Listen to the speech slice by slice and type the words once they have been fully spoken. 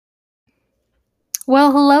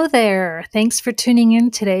Well, hello there. Thanks for tuning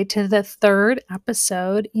in today to the third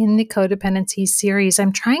episode in the codependency series.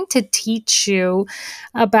 I'm trying to teach you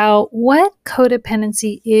about what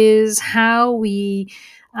codependency is, how we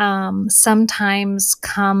sometimes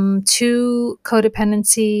come to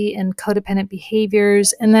codependency and codependent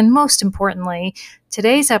behaviors. And then, most importantly,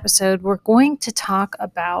 today's episode, we're going to talk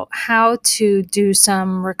about how to do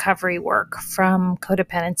some recovery work from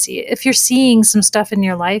codependency. If you're seeing some stuff in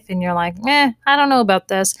your life and you're like, I don't know about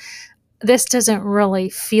this doesn't really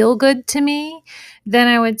feel good to me, then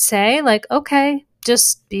I would say, okay,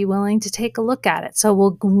 just be willing to take a look at it. So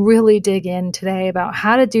we'll really dig in today about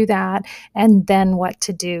how to do that and then what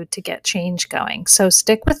to do to get change going. So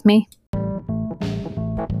stick with me.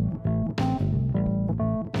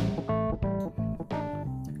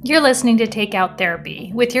 You're listening to Take Out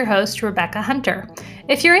Therapy with your host, Rebecca Hunter.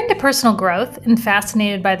 If you're into personal growth and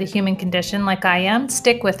fascinated by the human condition like I am,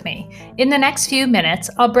 stick with me. In the next few minutes,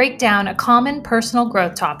 I'll break down a common personal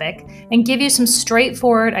growth topic and give you some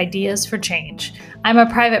straightforward ideas for change. I'm a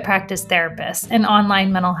private practice therapist and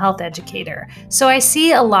online mental health educator, so I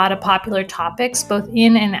see a lot of popular topics both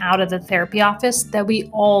in and out of the therapy office that we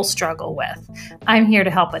all struggle with. I'm here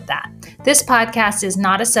to help with that. This podcast is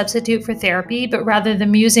not a substitute for therapy, but rather the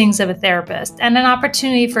musings of a therapist and an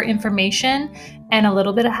opportunity for information and a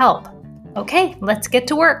little bit of help. Okay, let's get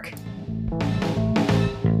to work.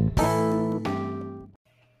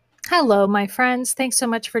 Hello, my friends. Thanks so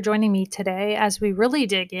much for joining me today as we really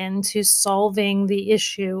dig into solving the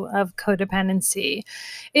issue of codependency.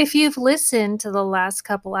 If you've listened to the last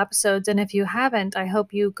couple episodes, and if you haven't, I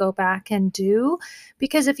hope you go back and do,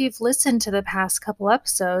 because if you've listened to the past couple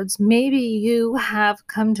episodes, maybe you have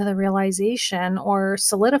come to the realization or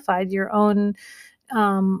solidified your own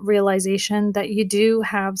realization that you do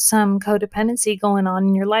have some codependency going on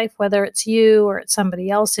in your life, whether it's you or it's somebody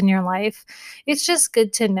else in your life. It's just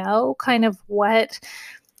good to know kind of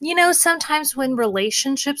sometimes when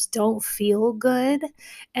relationships don't feel good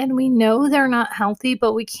and we know they're not healthy,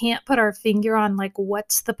 but we can't put our finger on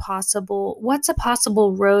what's a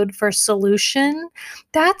possible road for solution.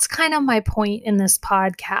 That's kind of my point in this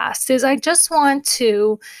podcast is I just want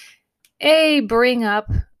to bring up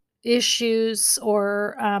issues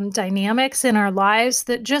or dynamics in our lives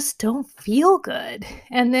that just don't feel good.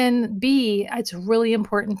 And then B, it's really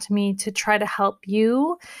important to me to try to help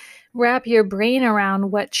you wrap your brain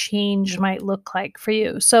around what change might look like for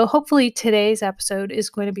you. So hopefully today's episode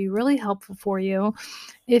is going to be really helpful for you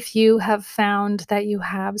if you have found that you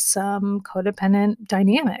have some codependent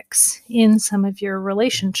dynamics in some of your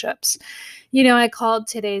relationships. I called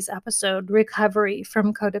today's episode Recovery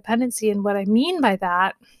from Codependency. And what I mean by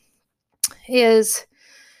that is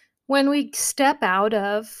when we step out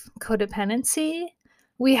of codependency,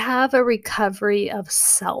 we have a recovery of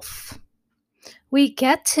self. We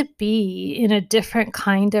get to be in a different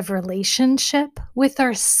kind of relationship with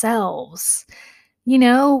ourselves.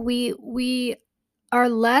 We are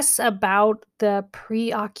less about the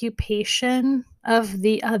preoccupation of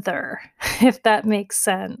the other, if that makes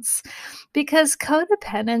sense. Because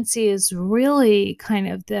codependency is really kind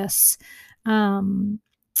of this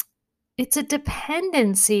it's a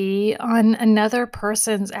dependency on another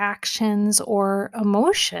person's actions or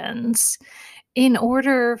emotions in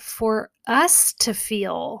order for us to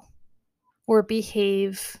feel or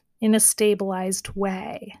behave in a stabilized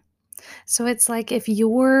way. So it's like if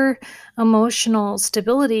your emotional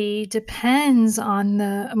stability depends on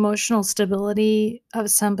the emotional stability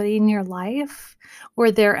of somebody in your life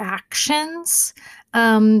or their actions,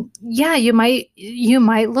 you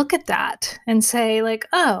might look at that and say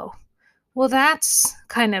oh, well, that's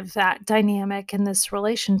kind of that dynamic in this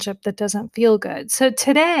relationship that doesn't feel good. So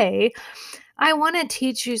today, I want to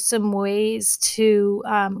teach you some ways to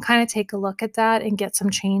kind of take a look at that and get some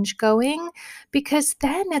change going, because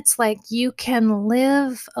then it's like you can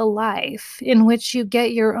live a life in which you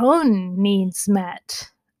get your own needs met.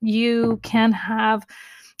 You can have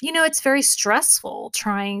it's very stressful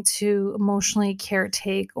trying to emotionally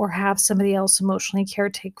caretake or have somebody else emotionally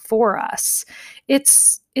caretake for us.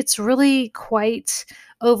 It's really quite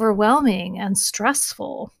overwhelming and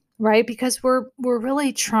stressful, right? Because we're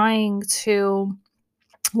really trying to,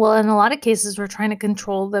 well, in a lot of cases, we're trying to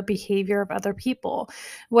control the behavior of other people,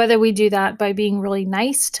 whether we do that by being really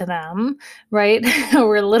nice to them, right?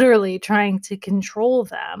 We're literally trying to control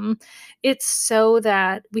them. It's so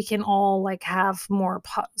that we can all have more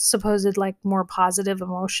more positive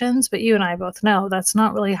emotions. But you and I both know that's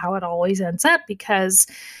not really how it always ends up, because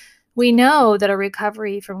we know that a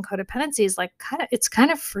recovery from codependency is it's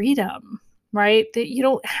kind of freedom. right? That you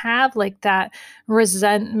don't have like that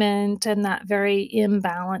resentment and that very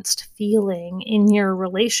imbalanced feeling in your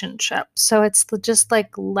relationship. So it's just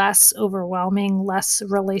like less overwhelming, less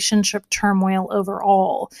relationship turmoil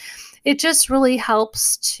overall. It just really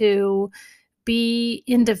helps to be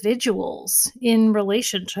individuals in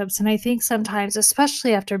relationships. And I think sometimes,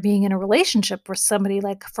 especially after being in a relationship with somebody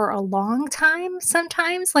like for a long time,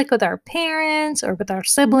 sometimes like with our parents or with our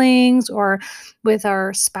siblings or with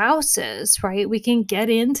our spouses, right? We can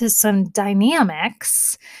get into some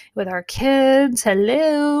dynamics with our kids.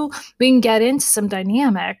 Hello. We can get into some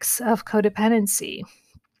dynamics of codependency.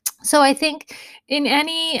 So I think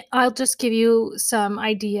I'll just give you some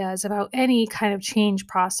ideas about any kind of change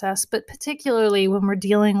process, but particularly when we're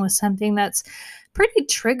dealing with something that's pretty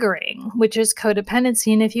triggering, which is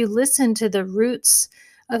codependency. And if you listen to the Roots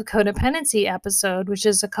of Codependency episode, which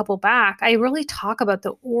is a couple back, I really talk about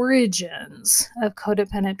the origins of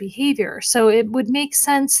codependent behavior. So it would make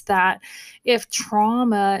sense that if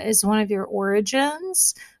trauma is one of your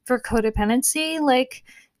origins for codependency, like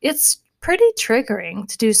it's pretty triggering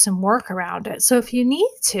to do some work around it. So if you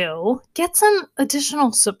need to, get some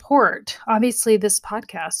additional support. Obviously, this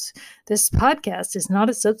podcast is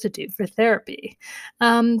not a substitute for therapy,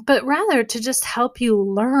 but rather to just help you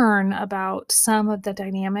learn about some of the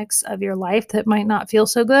dynamics of your life that might not feel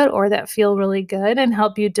so good or that feel really good and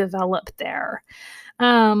help you develop there.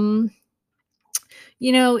 Um,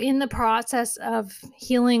 in the process of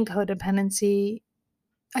healing codependency,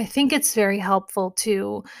 I think it's very helpful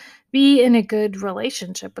to be in a good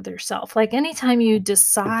relationship with yourself. Like anytime you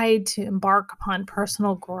decide to embark upon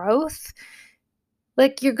personal growth,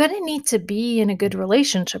 like you're going to need to be in a good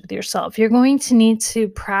relationship with yourself. You're going to need to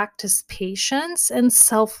practice patience and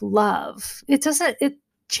self-love.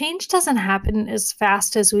 Change doesn't happen as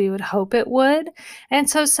fast as we would hope it would. And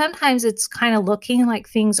so sometimes it's kind of looking like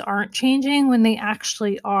things aren't changing when they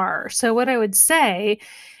actually are. So what I would say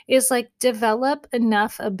is like develop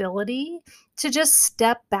enough ability to just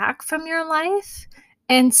step back from your life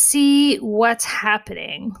and see what's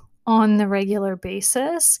happening on the regular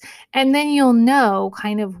basis. And then you'll know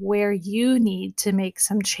kind of where you need to make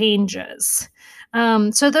some changes.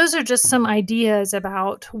 So, those are just some ideas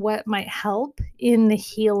about what might help in the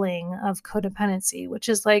healing of codependency, which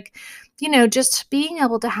is like, just being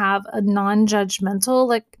able to have a non judgmental,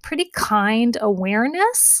 like pretty kind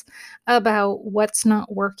awareness about what's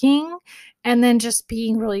not working. And then just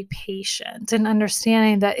being really patient and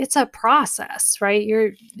understanding that it's a process, right?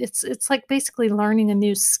 It's like basically learning a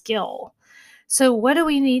new skill. So what do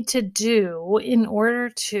we need to do in order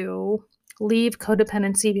to leave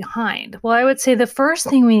codependency behind? Well, I would say the first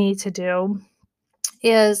thing we need to do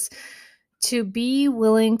is to be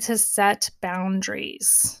willing to set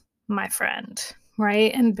boundaries, my friend,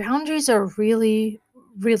 right? And boundaries are really,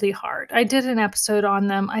 really hard. I did an episode on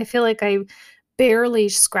them. I feel like I barely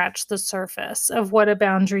scratched the surface of what a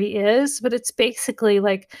boundary is, but it's basically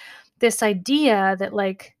like this idea that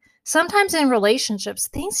like sometimes in relationships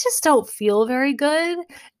things just don't feel very good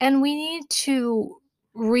and we need to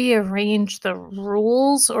rearrange the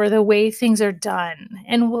rules or the way things are done,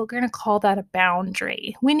 and we're going to call that a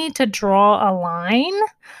boundary. We need to draw a line,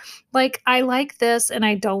 like I like this and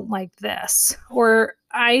I don't like this, or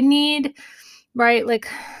I need, right, like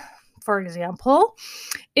for example,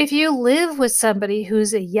 if you live with somebody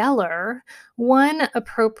who's a yeller, one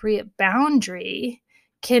appropriate boundary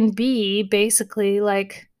can be basically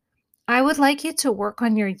like, I would like you to work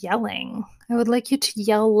on your yelling. I would like you to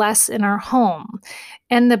yell less in our home.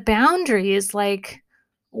 And the boundary is like,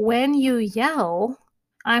 when you yell,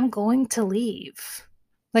 I'm going to leave.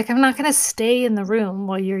 Like, I'm not going to stay in the room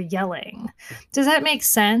while you're yelling. Does that make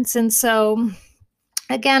sense? And so,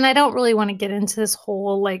 again, I don't really want to get into this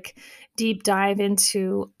whole like deep dive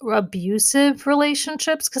into abusive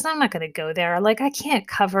relationships because I'm not going to go there. Like, I can't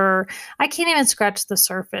even scratch the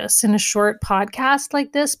surface in a short podcast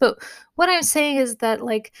like this. But what I'm saying is that,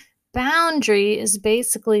 like, boundary is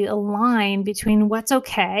basically a line between what's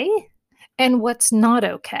okay and what's not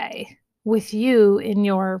okay with you in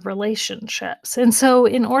your relationships. And so,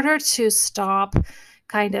 in order to stop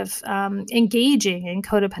kind of engaging in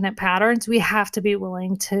codependent patterns, we have to be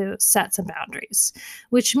willing to set some boundaries,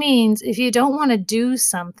 which means if you don't want to do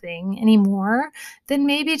something anymore, then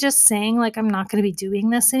maybe just saying, like, I'm not going to be doing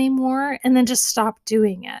this anymore, and then just stop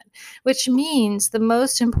doing it, which means the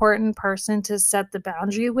most important person to set the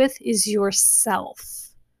boundary with is yourself.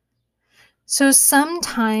 So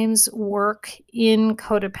sometimes work in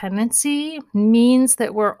codependency means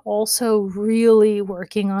that we're also really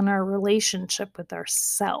working on our relationship with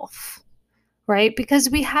ourself, right? Because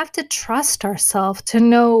we have to trust ourselves to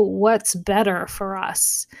know what's better for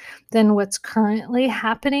us than what's currently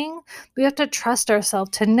happening. We have to trust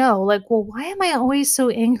ourselves to know, like, well, why am I always so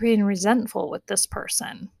angry and resentful with this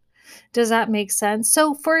person? Does that make sense?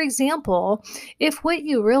 So, for example, if what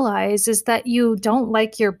you realize is that you don't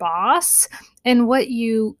like your boss, and what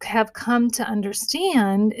you have come to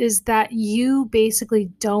understand is that you basically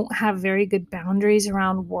don't have very good boundaries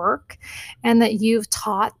around work, and that you've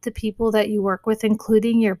taught the people that you work with,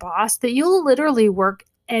 including your boss, that you'll literally work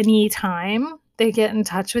anytime they get in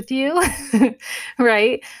touch with you,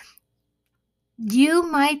 right? You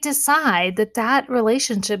might decide that that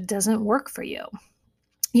relationship doesn't work for you.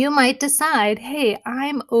 You might decide, hey,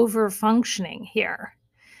 I'm over functioning here,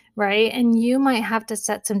 right? And you might have to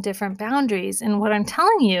set some different boundaries. And what I'm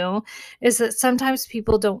telling you is that sometimes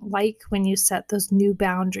people don't like when you set those new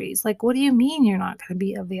boundaries. Like, what do you mean you're not going to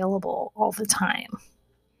be available all the time?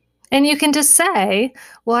 And you can just say,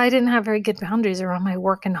 well, I didn't have very good boundaries around my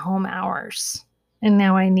work and home hours. And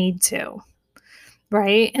now I need to.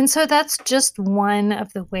 Right. And so that's just one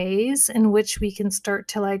of the ways in which we can start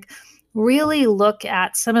to really look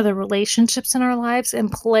at some of the relationships in our lives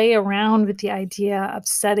and play around with the idea of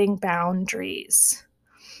setting boundaries.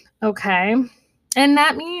 Okay. And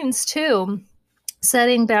that means too,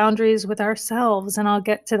 setting boundaries with ourselves. And I'll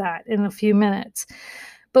get to that in a few minutes.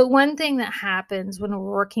 But one thing that happens when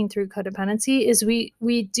we're working through codependency is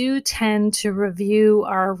we do tend to review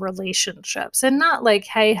our relationships, and not like,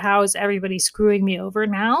 hey, how is everybody screwing me over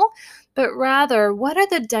now? But rather, what are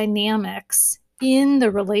the dynamics in the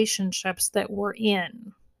relationships that we're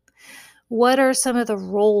in? What are some of the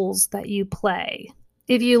roles that you play?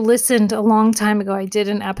 If you listened a long time ago, I did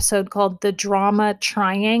an episode called The Drama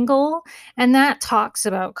Triangle, and that talks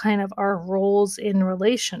about kind of our roles in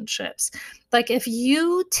relationships. Like, if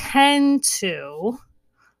you tend to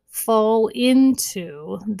fall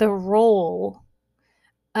into the role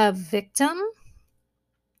of victim,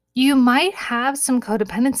 you might have some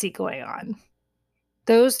codependency going on.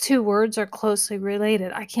 Those two words are closely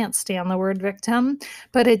related. I can't stand the word victim,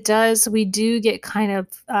 but it does. We do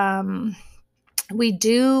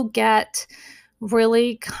get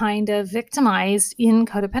really kind of victimized in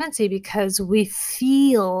codependency because we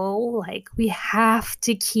feel like we have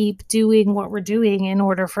to keep doing what we're doing in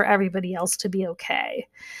order for everybody else to be okay.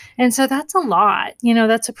 And so that's a lot.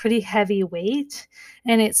 That's a pretty heavy weight,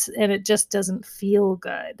 and it just doesn't feel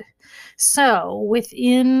good. So,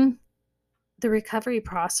 within the recovery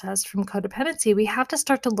process from codependency, we have to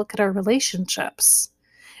start to look at our relationships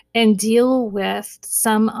and deal with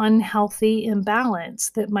some unhealthy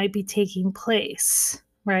imbalance that might be taking place,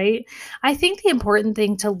 right? I think the important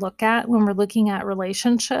thing to look at when we're looking at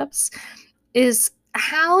relationships is,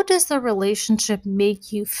 how does the relationship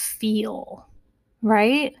make you feel,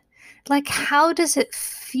 right? Like, how does it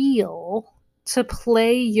feel to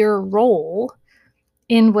play your role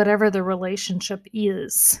in whatever the relationship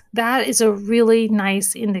is? That is a really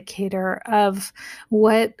nice indicator of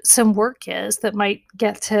what some work is that might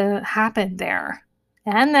get to happen there.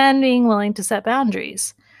 And then being willing to set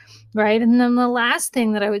boundaries, right? And then the last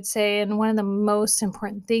thing that I would say, and one of the most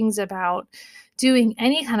important things about doing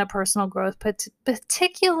any kind of personal growth, but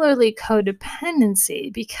particularly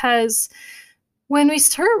codependency, because when we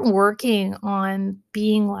start working on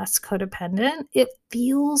being less codependent, it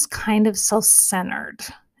feels kind of self-centered.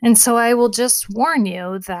 And so I will just warn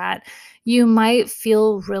you that you might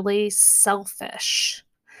feel really selfish.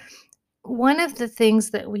 One of the things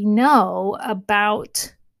that we know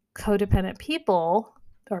about codependent people,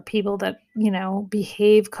 or people that,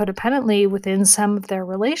 behave codependently within some of their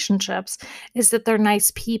relationships, is that they're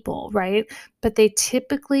nice people, right? But they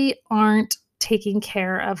typically aren't taking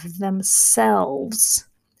care of themselves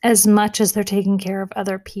as much as they're taking care of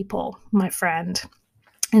other people, my friend.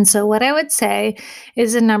 And so what I would say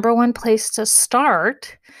is the number one place to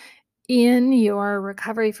start in your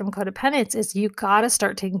recovery from codependence is you got to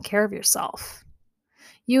start taking care of yourself.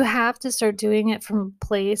 You have to start doing it from a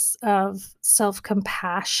place of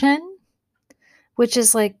self-compassion, which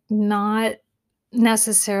is not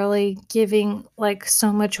necessarily giving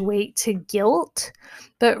so much weight to guilt,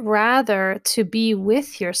 but rather to be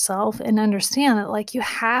with yourself and understand that you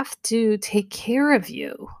have to take care of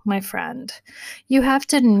you, my friend. You have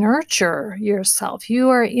to nurture yourself. You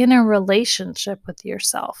are in a relationship with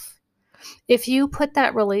yourself. If you put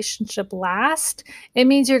that relationship last, it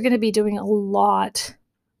means you're going to be doing a lot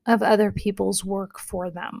of other people's work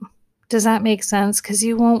for them. Does that make sense? Because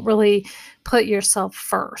you won't really put yourself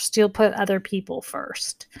first. You'll put other people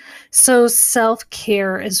first. So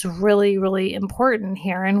self-care is really, really important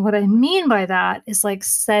here. And what I mean by that is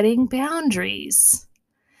setting boundaries.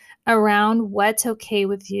 around what's okay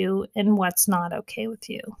with you and what's not okay with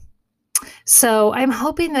you. So I'm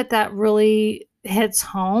hoping that that really hits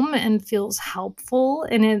home and feels helpful,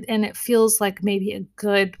 and it feels like maybe a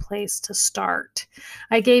good place to start.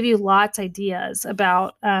 I gave you lots of ideas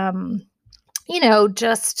about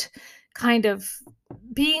just kind of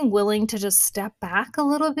being willing to just step back a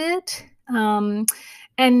little bit,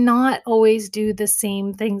 and not always do the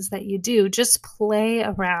same things that you do. Just play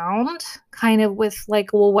around kind of with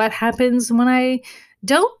like, well, what happens when I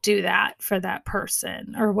don't do that for that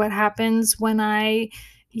person? Or what happens when I,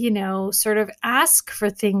 sort of ask for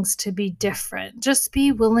things to be different? Just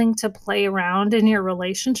be willing to play around in your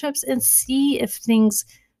relationships and see if things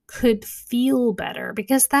could feel better,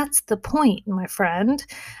 because that's the point, my friend,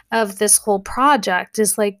 of this whole project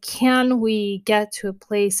is like, can we get to a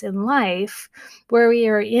place in life where we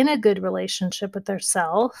are in a good relationship with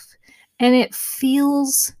ourselves and it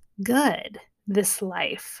feels good, this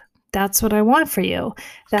life? That's what I want for you.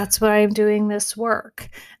 That's why I'm doing this work.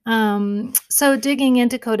 So digging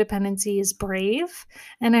into codependency is brave.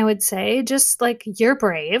 And I would say, just like you're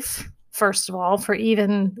brave, first of all, for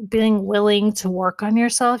even being willing to work on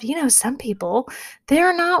yourself. Some people,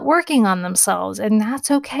 they're not working on themselves, and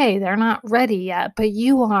that's okay. They're not ready yet, but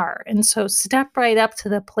you are. And so step right up to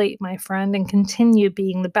the plate, my friend, and continue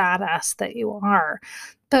being the badass that you are.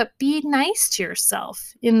 But be nice to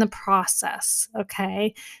yourself in the process,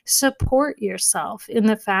 okay? Support yourself in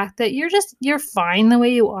the fact that you're fine the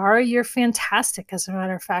way you are. You're fantastic, as a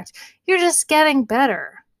matter of fact. You're just getting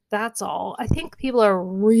better. That's all. I think people are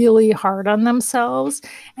really hard on themselves.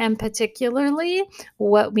 And particularly,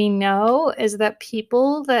 what we know is that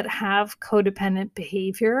people that have codependent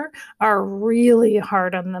behavior are really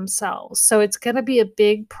hard on themselves. So it's going to be a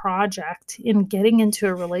big project in getting into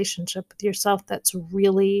a relationship with yourself that's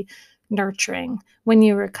really nurturing when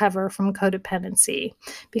you recover from codependency.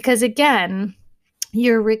 Because again,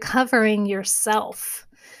 you're recovering yourself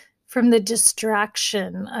from the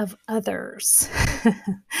distraction of others.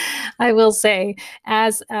 I will say,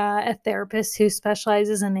 as a therapist who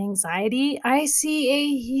specializes in anxiety, I see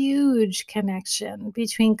a huge connection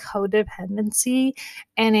between codependency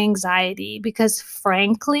and anxiety, because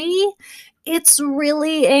frankly, it's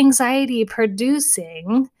really anxiety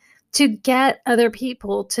producing to get other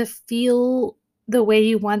people to feel the way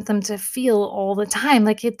you want them to feel all the time.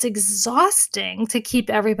 Like, it's exhausting to keep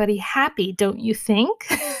everybody happy, don't you think?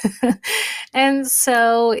 And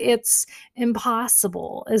so it's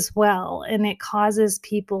impossible as well, and it causes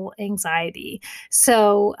people anxiety.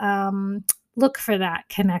 So look for that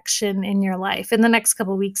connection in your life. In the next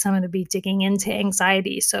couple of weeks, I'm going to be digging into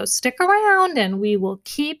anxiety. So stick around and we will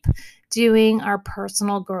keep doing our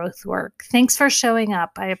personal growth work. Thanks for showing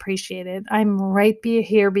up. I appreciate it. I'm right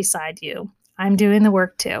here beside you. I'm doing the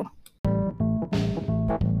work too.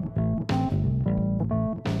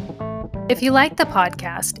 If you like the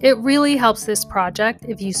podcast, it really helps this project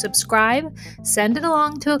if you subscribe, send it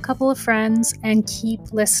along to a couple of friends, and keep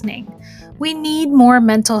listening. We need more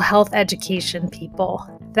mental health education, people.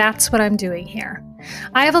 That's what I'm doing here.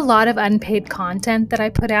 I have a lot of unpaid content that I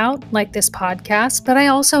put out, like this podcast, but I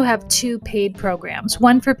also have 2 paid programs.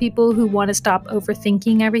 One for people who want to stop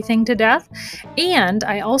overthinking everything to death, and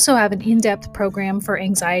I also have an in-depth program for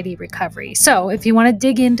anxiety recovery. So if you want to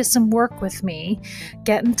dig into some work with me,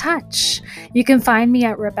 get in touch. You can find me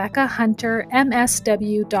at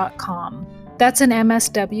RebeccaHunterMSW.com. That's an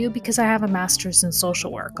MSW because I have a master's in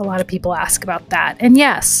social work. A lot of people ask about that. And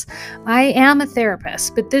yes, I am a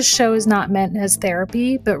therapist, but this show is not meant as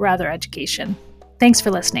therapy, but rather education. Thanks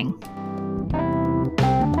for listening.